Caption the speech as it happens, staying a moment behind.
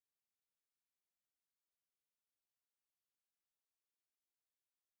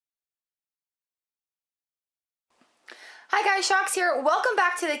Hi guys, Chox here. Welcome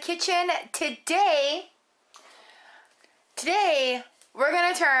back to the kitchen. Today we're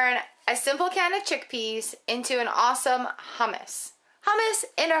gonna turn a simple can of chickpeas into an awesome hummus. Hummus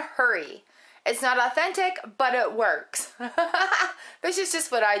in a hurry. It's not authentic, but it works. This is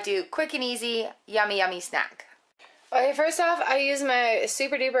just what I do. Quick and easy, yummy, yummy snack. Okay, first off, I use my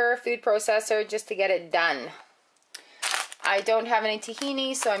super duper food processor just to get it done. I don't have any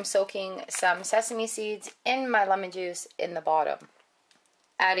tahini, so I'm soaking some sesame seeds in my lemon juice in the bottom.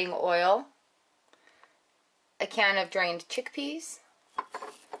 Adding oil, a can of drained chickpeas,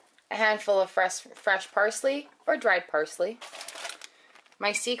 a handful of fresh parsley or dried parsley.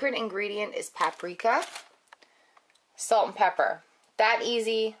 My secret ingredient is paprika, salt and pepper. That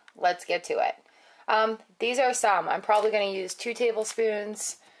easy, let's get to it. These are some. I'm probably going to use 2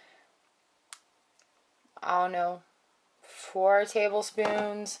 tablespoons. I don't know. 4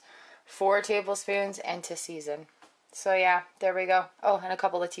 tablespoons, and to season. So yeah, there we go. Oh, and a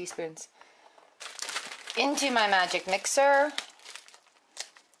couple of teaspoons. Into my magic mixer.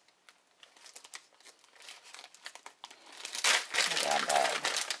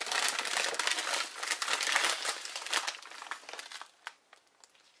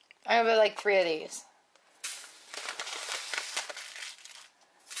 I have like 3 of these.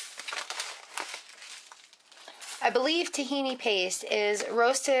 I believe tahini paste is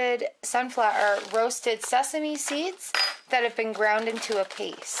roasted sesame seeds that have been ground into a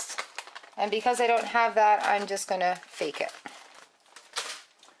paste. And because I don't have that, I'm just gonna fake it.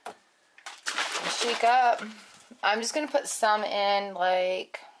 Shake up. I'm just gonna put some in,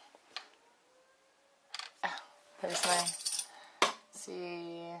 like, there's my, let's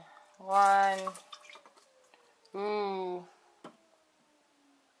see, 1,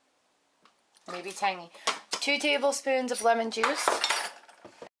 maybe tiny. 2 tablespoons of lemon juice.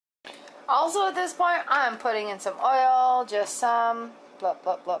 Also at this point, I'm putting in some oil, just some, blah,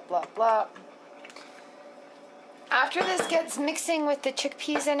 blah, blah, blah, blah. After this gets mixing with the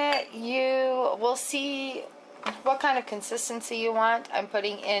chickpeas in it, you will see what kind of consistency you want. I'm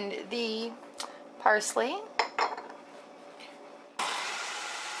putting in the parsley.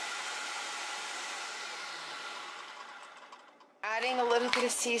 Adding a little bit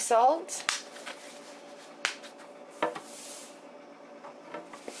of sea salt.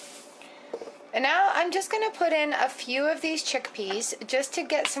 And now I'm just going to put in a few of these chickpeas just to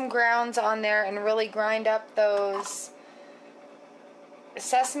get some grounds on there and really grind up those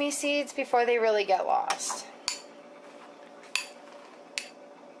sesame seeds before they really get lost.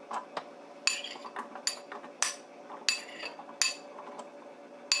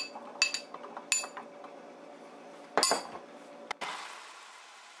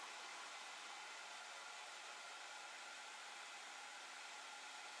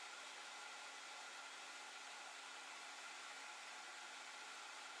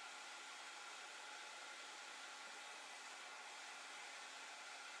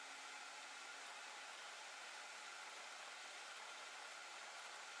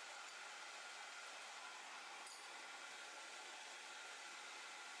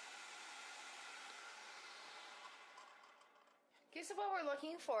 Okay, so what we're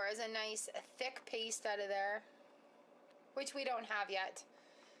looking for is a nice thick paste out of there, which we don't have yet.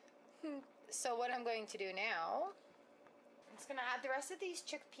 So what I'm going to do now, I'm just going to add the rest of these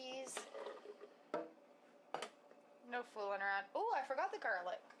chickpeas. No fooling around. Oh, I forgot the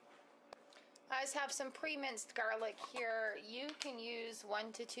garlic. I just have some pre-minced garlic here. You can use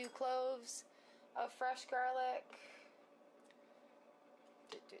 1 to 2 cloves of fresh garlic.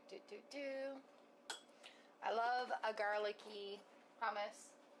 I love a garlicky hummus.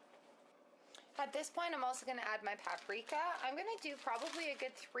 At this point, I'm also going to add my paprika. I'm going to do probably a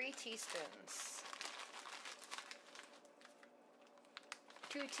good 3 teaspoons.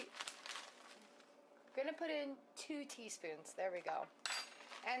 I'm going to put in 2 teaspoons. There we go.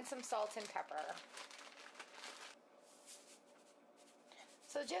 And some salt and pepper.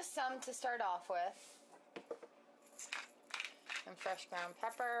 So just some to start off with. Some fresh ground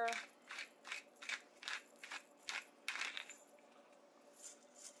pepper.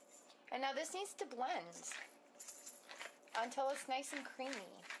 And now this needs to blend until it's nice and creamy.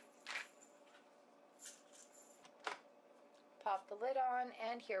 Pop the lid on,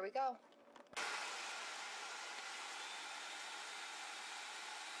 and here we go.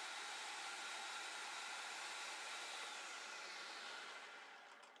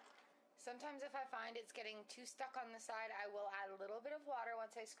 Sometimes if I find it's getting too stuck on the side, I will add a little bit of water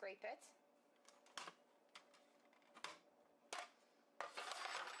once I scrape it.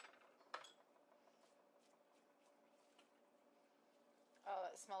 Oh,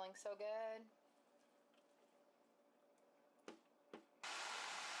 it's smelling so good.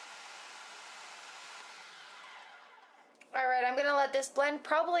 Alright, I'm going to let this blend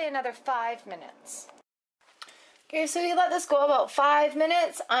probably another 5 minutes. Okay, so you let this go about 5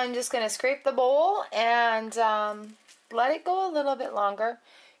 minutes. I'm just going to scrape the bowl and let it go a little bit longer.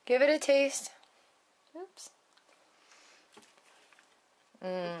 Give it a taste. Oops.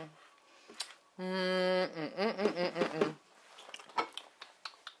 I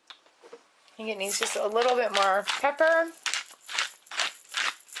think it needs just a little bit more pepper.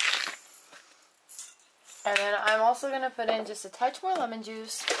 And then I'm also going to put in just a touch more lemon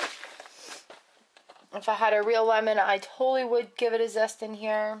juice. If I had a real lemon, I totally would give it a zest in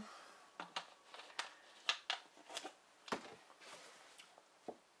here.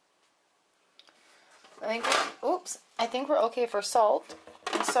 I think we're okay for salt.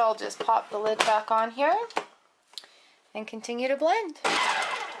 And so I'll just pop the lid back on here and continue to blend.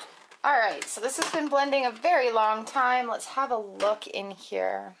 Alright, so this has been blending a very long time. Let's have a look in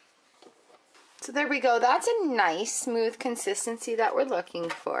here. So there we go. That's a nice smooth consistency that we're looking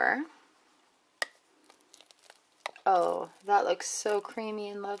for. Oh, that looks so creamy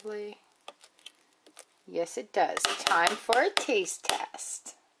and lovely. Yes, it does. Time for a taste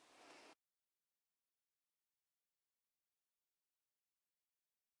test.